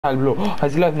Hallo,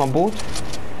 hast du Leute mal Boot?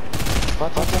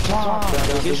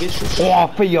 Oh,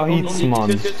 für ja Hitz,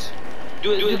 Mann.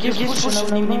 Du gibst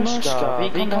schon in die Mischka.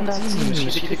 Wie kann das sein?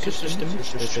 Ich krieg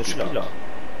nicht Spieler.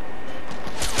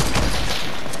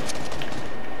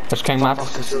 Ich kann Max.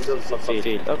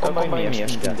 Komm bei mir,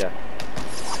 Spieler.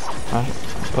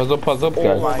 Pass auf,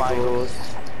 geil. Oh mein Gott.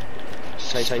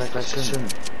 Scheiße.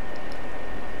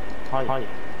 Hi.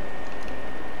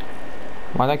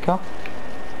 Maleka?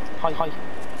 Hi.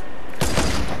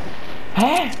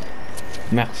 Hä?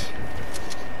 Merci.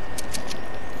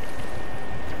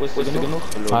 Wo ist genug?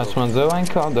 Hast man so ein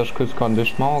Kar, das kann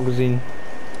dich mal gesehen.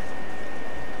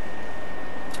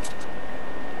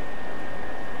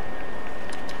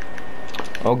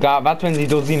 Oh gar, was wenn sie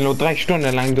da sind, nur 3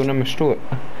 Stunden lang du nicht mehr stur.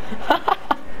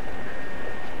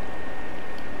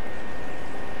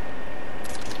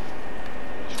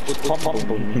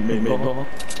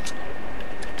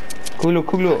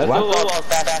 Cool, Was?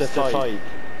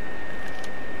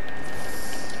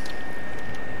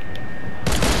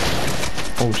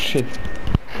 Oh shit.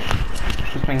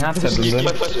 Ich muss mein Herz drin.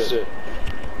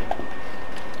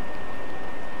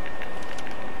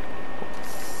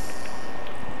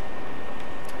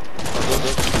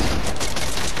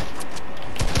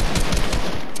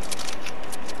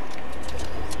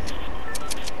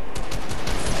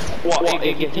 Wow,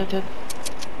 ich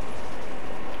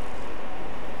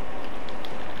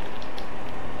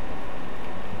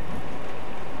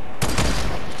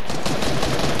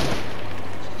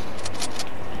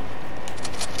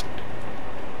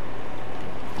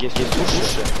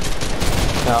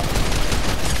Ja.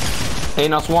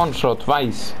 Einer ist One-Shot,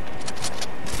 weiß.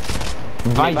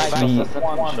 Weiß wie.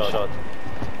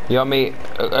 Ja, me,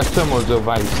 es ist immer so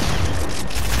weiß.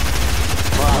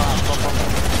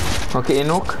 Okay,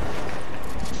 Enoch.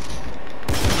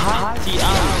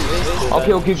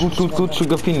 Okay, gut, schon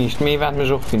gefinisht. Me werden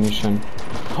mich auch finishen.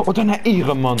 Oh, dann eine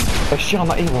Ehre, Mann. Ich stehe an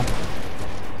der Ehre.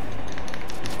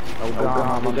 Oh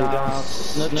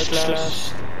Gott, nicht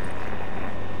schlecht.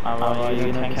 Aber ich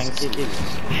bin kein Kick.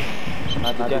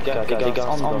 Die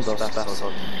ganz anders besser.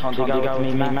 Die gar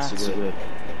nicht mehr zu gut.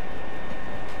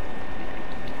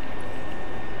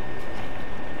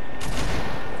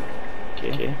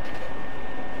 Okay.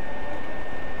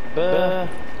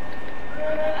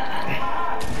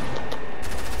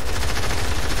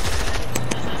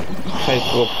 Fällt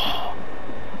drauf.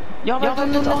 Ja,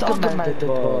 weil du nicht angemeldet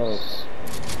warst.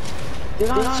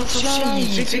 Der hat so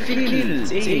scheiße, wie viele Kills?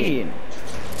 10.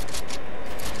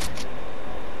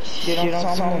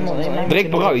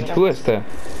 Dreck Braut, wo ist der?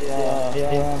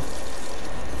 Ja.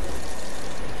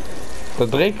 Der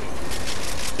Dreck?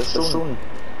 Das schon.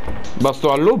 Warst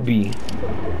du ein Lobby?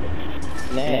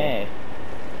 Nee.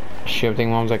 Ich hab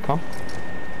den mal umsagt. Allah.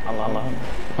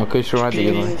 Okay, schon weiter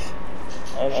gedreht.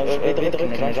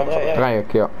 3,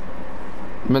 okay, ja.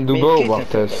 Wenn du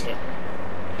beobachtest.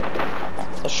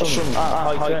 Das schon.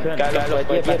 Geil.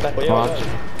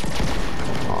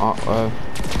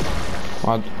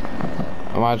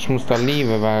 Warte, ich muss da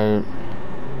lieben, weil...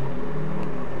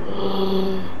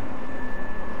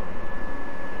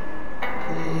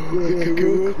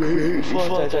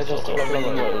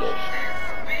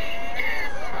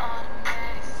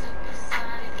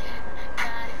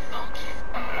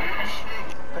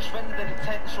 Verschwende die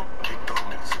Zeit schon.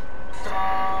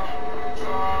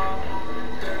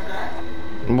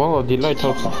 Wow, die Leute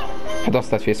hat... Das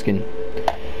ist das für Skin.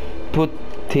 Put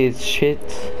this shit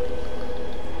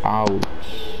out.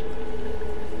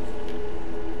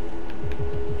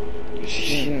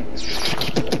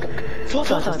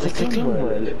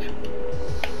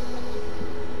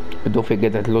 Dafür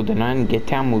geht das Loden ein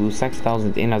GTA-Modus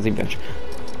 6071.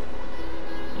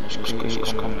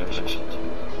 Ich komme nicht.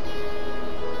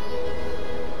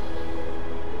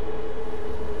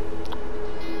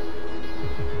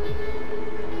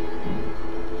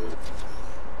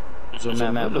 So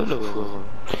mehr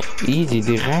Easy,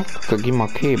 direkt, da geh mal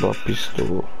Keber, bist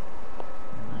du.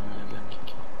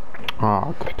 Ah,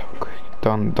 okay.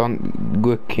 Dann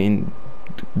gut kein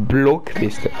Block,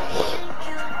 bist du.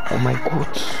 Oh mein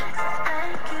Gott.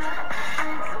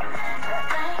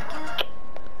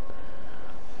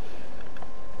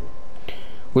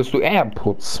 Willst du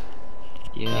AirPods?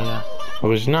 Ja.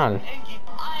 Original?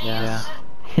 Ja.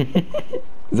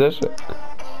 Sehr schön.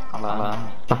 Aber...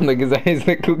 An der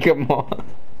Geseise, guck mal.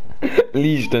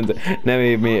 Liegt dann.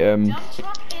 Ne,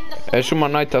 schon mal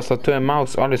neu Tastatur,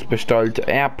 Maus, alles bestellt.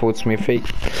 AirPods, mir fake.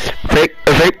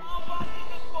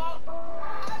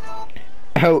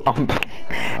 Oh,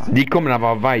 die kommen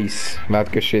aber weiß. Was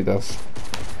geschieht das?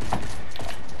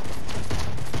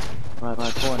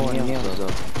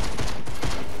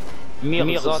 Mir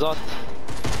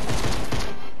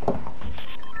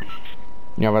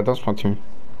Ja, weil das war Team.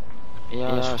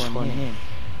 Ja, ich wollte hin.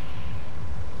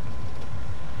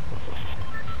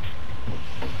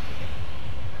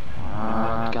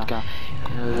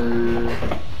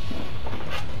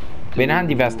 Wen haben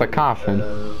die Wester kaufen?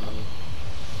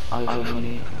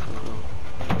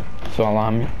 So,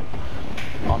 Alarm.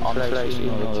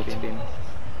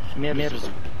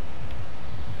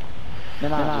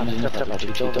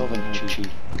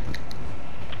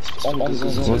 Wo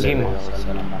gehen wir?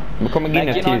 Wir kommen gehen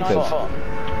nicht tiltet.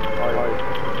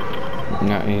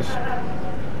 Ja, ist.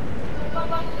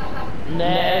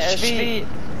 Nee, ich will.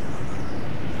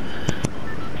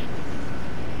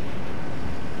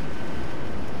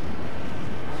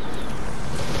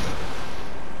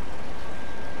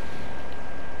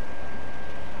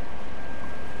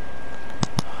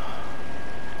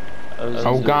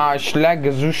 Oh Gott, ich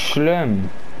lege so schlimm.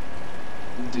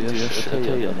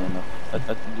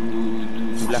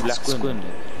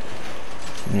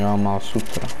 Ja, mal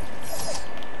super.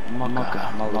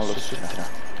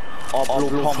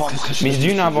 Wir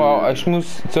sind aber, ich muss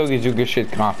sagen, so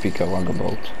geschieht Grafiker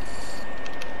gebaut.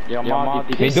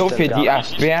 Wir dürfen die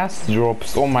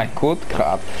FPS-Drops, oh mein Gott,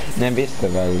 gerade. Ne, wisst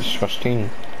ihr, weil ich verstehe.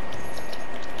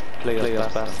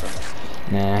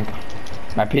 Ne.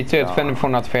 Mein PC hat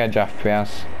 540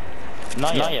 FPS.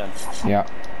 Ja.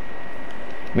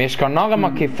 Aber ich kann noch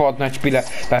immer kein Fortnite spielen,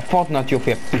 weil Fortnite ja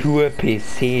für pure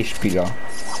PC-Spieler.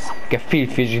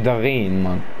 Gefühlt wie ich da reden,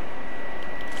 Mann.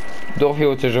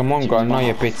 Dafür hat sich am Morgen ein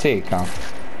neuer PC gekauft.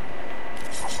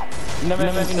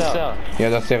 Ja,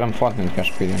 dass er im Fortnite kann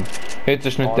spielen. Er hat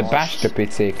sich nicht der beste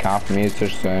PC gekauft, mir hat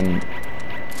sich so ein...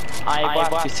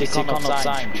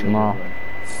 Na.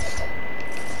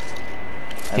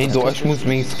 Hey, du, ich muss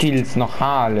meine Skills noch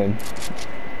halen.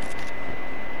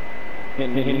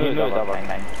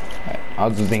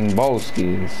 Also den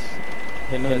Bauskills.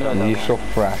 Die ist so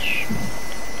fresh.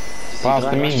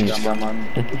 Brauchst du mich nicht?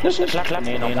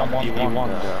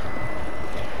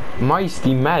 Meist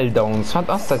die Meltdowns,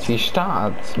 was ist das für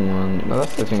Start, Mann? Was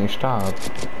ist das für ein Start?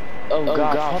 Oh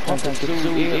Gott,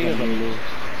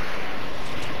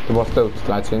 Du warst tot,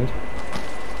 13.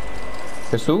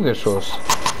 Bist du geschossen?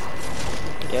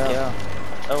 Ja.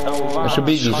 Ich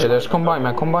bin ich komm bei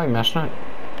mir, schnell.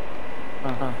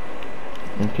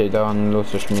 Okay, dann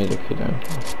los ich mir die Kette.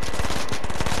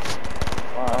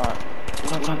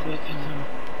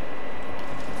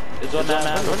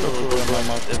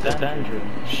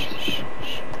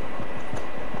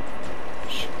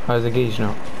 Also gehe ich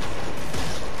noch.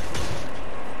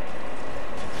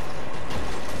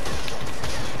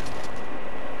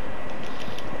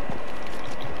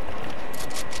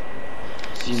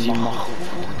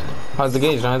 Also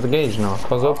gehe ich noch.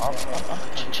 Pass auf.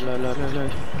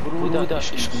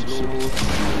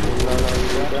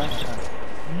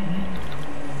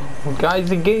 Guys,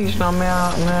 gehe ich noch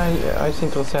mehr als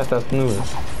interessiert als null.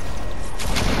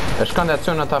 Ich kann der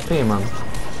 200 HP, Mann.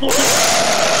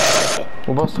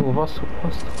 Wo warst du? Wo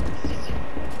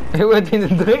hat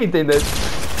ihn dreht in das?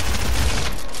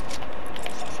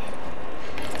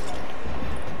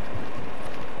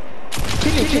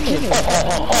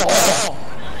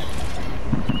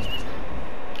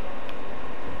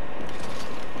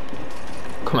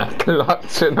 Komm her,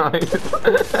 klatschen ein.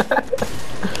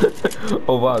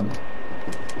 Oh, warte.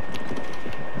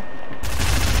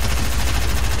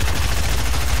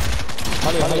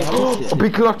 Oh,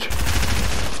 big clutch.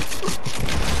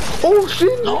 Oh, shit.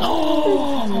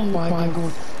 Oh mein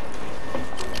Gott.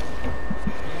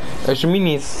 Ich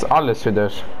minis alles für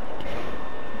dich.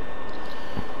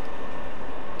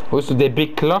 Wo hast du den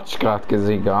Big Clutch gerade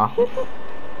gesehen, ja?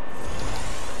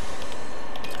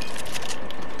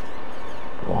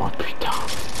 Oh, Peter.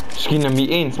 Ich gehe nämlich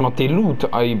eins mit den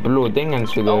Loot, ein blöd Dingen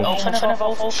für dich.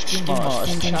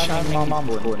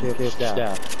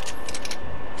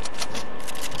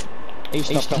 Ich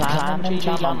noch planen,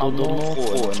 und noch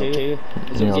okay?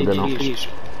 Ja, genau.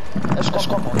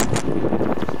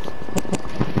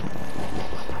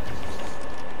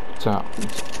 So.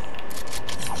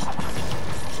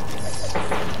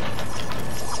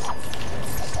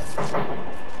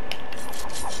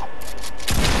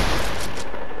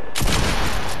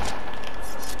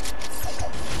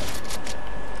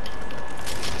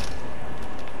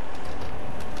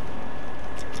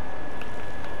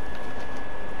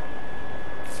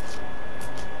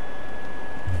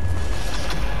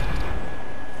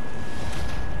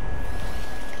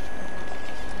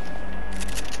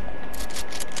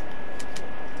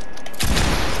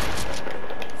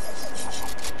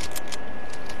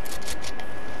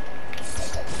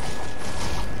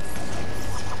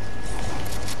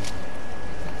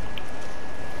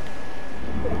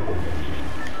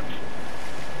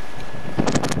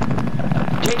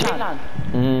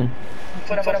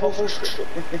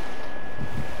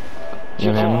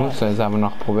 Ja, wir müssen es aber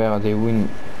noch probieren, die Win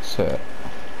zu...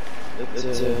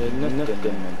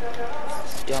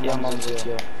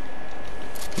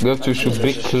 Du hast schon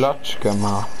Big Clutch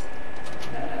gemacht.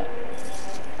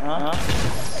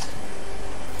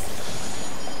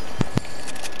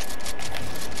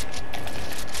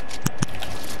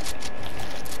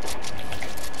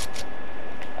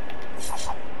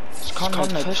 Ich kann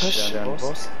nicht feststellen,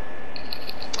 was?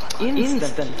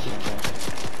 Instant.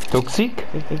 Toxik?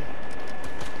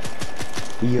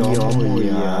 Ja.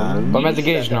 Wollen wir sie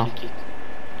gehen noch?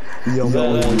 Ja.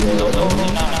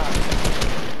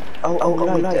 Oh,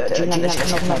 Leute, Julian, ich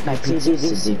kann auf mein PC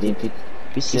sehen.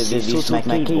 Wisst ihr, wie es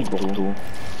mein Keyboard, du?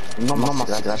 Mama macht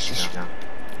das gleich nicht mehr.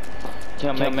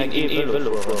 Ja, mein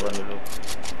E-Velo.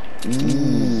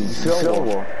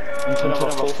 Flower.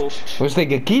 Wo ist der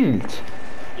gekillt?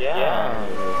 Ja.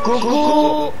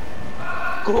 Kuckuck.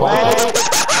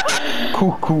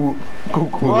 Kuckuck.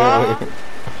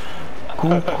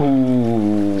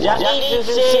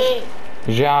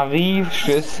 J'arrive,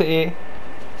 je sais.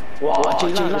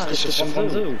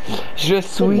 Je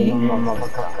suis.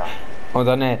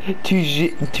 Oder ne,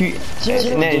 j'ai, tu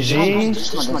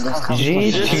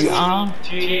as,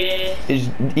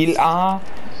 il a,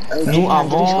 nous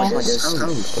avons,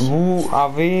 vous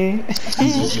avez,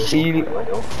 il,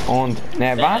 und,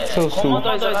 ne, was so so.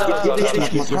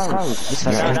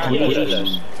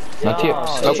 Natürlich,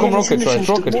 da kommt Rocket Ride,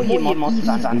 Rocket.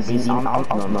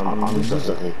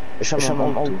 Ich hab schon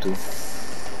ein Auto.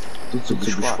 Du zu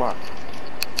schwach.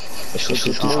 Ich kann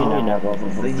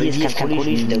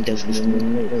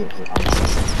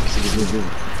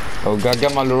Oh, geh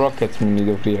mal Rockets mit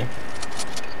mir hier.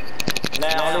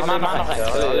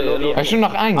 Hast du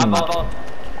noch einen?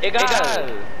 Egal.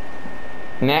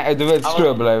 Nee, du willst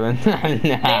stur bleiben.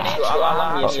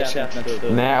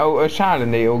 Nee, oh, schade,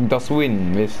 nee, auch das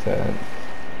Win, weißt du.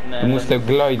 Du musst auch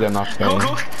Gleiter nachstellen.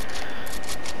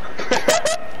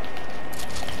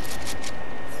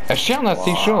 Es scheint, dass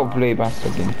die schon Playback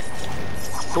gehen.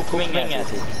 Guck mich nicht.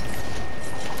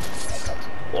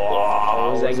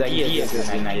 Wow,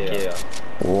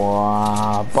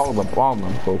 Wow,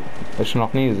 Baum, Bro. Das ist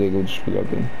noch nie ein sehr gutes Spieler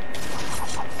bin.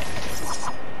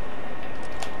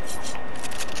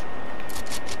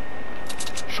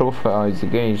 Ich hoffe, also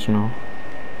gehe ich noch.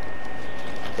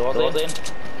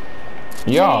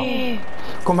 Ja!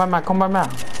 Komm bei mir!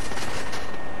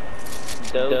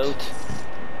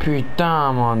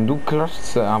 Putain, Mann, du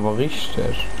klatschst aber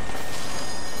richtig.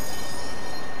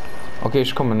 Okay,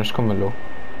 ich komme, lo.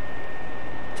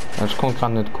 Ich kann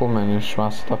gerade nicht kommen, ich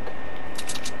war stuck.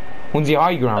 Und sie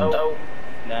High Ground.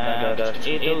 Nein, das ist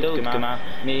tot gemacht.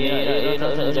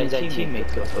 Mir sein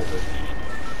Teammate.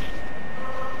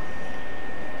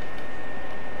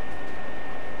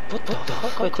 What the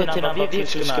fuck? Heute haben wir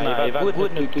wirklich gemacht. Ich war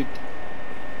gut nicht.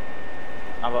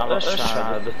 Aber das ist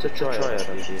schade, das ist zu teuer.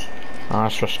 Ah,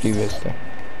 ich verstehe, weißt du.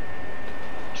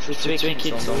 Ich will 2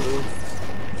 Kids und du?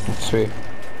 2.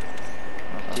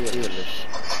 Natürlich.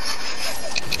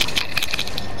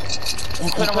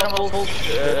 Und können wir mal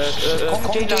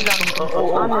kommt ihr dann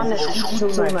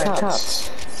an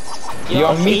Katz.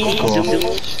 Ja, Mikro.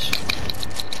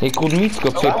 Ich guck Mikro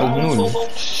 2.0.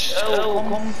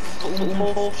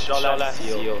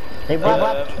 Ich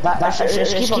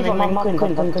gebe mir mal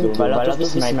Kunden, weil das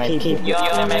ist mein Keyboard.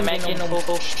 Ja, mein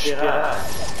Keyboard.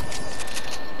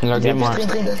 Ja, geh mal.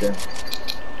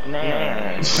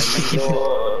 Nee,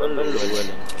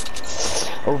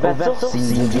 Oh, wer doch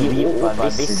sind die Opa,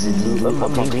 wissen du, immer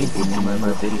mal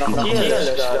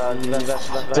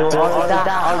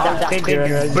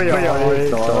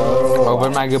Aber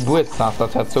mein Geburtstag,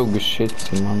 das hat so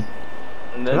geschützt, Mann.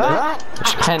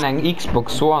 Ich kenne ein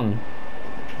Xbox One.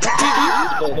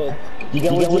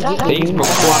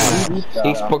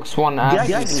 Xbox One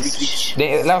S.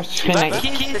 Der läuft ich kenne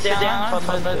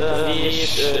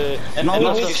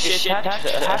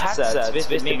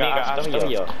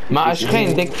Ma ich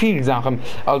kenne dick viel Sachen.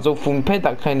 Also von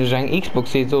Peter kenne ich ein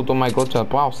Xbox so, oh mein Gott, was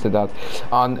brauchst du das?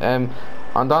 Und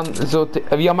dann so,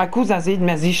 wie mein Cousin sieht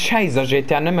mir sie scheiße,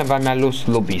 geht ja nicht mehr, weil mir Lust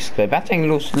Lobbys kriegt. Was denn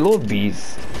Lust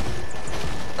Lobbys?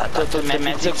 Das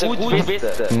ist gut,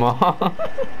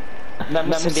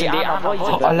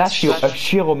 lass jo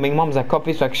Chiro még mam se Kap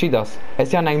is Schidas.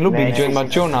 Es ja eng Lobby Jo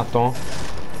mat Jonathan.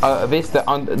 Weste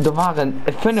an da waren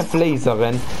 5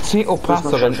 Laseren, 2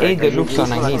 Oppressoren e de Lux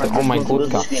an eng Heet om mein Gott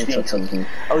ka.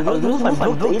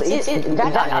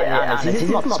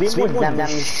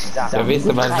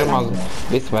 Weste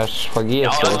was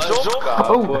vergiert.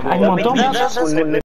 Oh eng man.